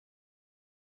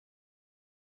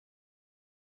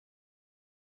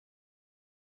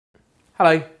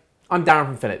Hello, I'm Darren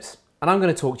from Philips, and I'm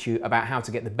going to talk to you about how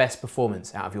to get the best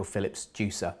performance out of your Philips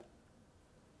juicer.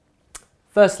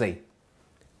 Firstly,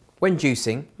 when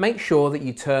juicing, make sure that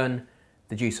you turn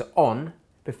the juicer on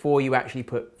before you actually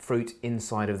put fruit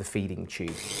inside of the feeding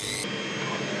tube.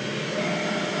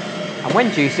 And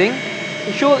when juicing,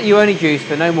 ensure that you only juice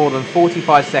for no more than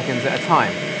 45 seconds at a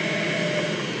time.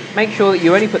 Make sure that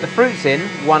you only put the fruits in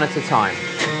one at a time.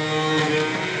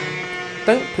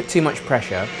 Don't put too much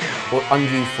pressure or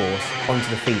undue force onto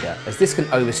the feeder, as this can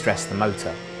overstress the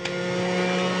motor.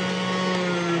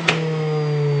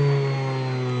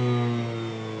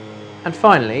 And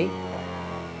finally,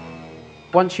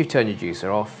 once you've turned your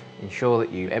juicer off, ensure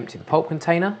that you empty the pulp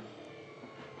container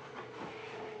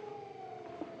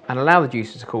and allow the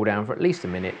juicer to cool down for at least a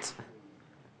minute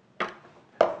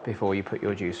before you put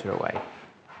your juicer away.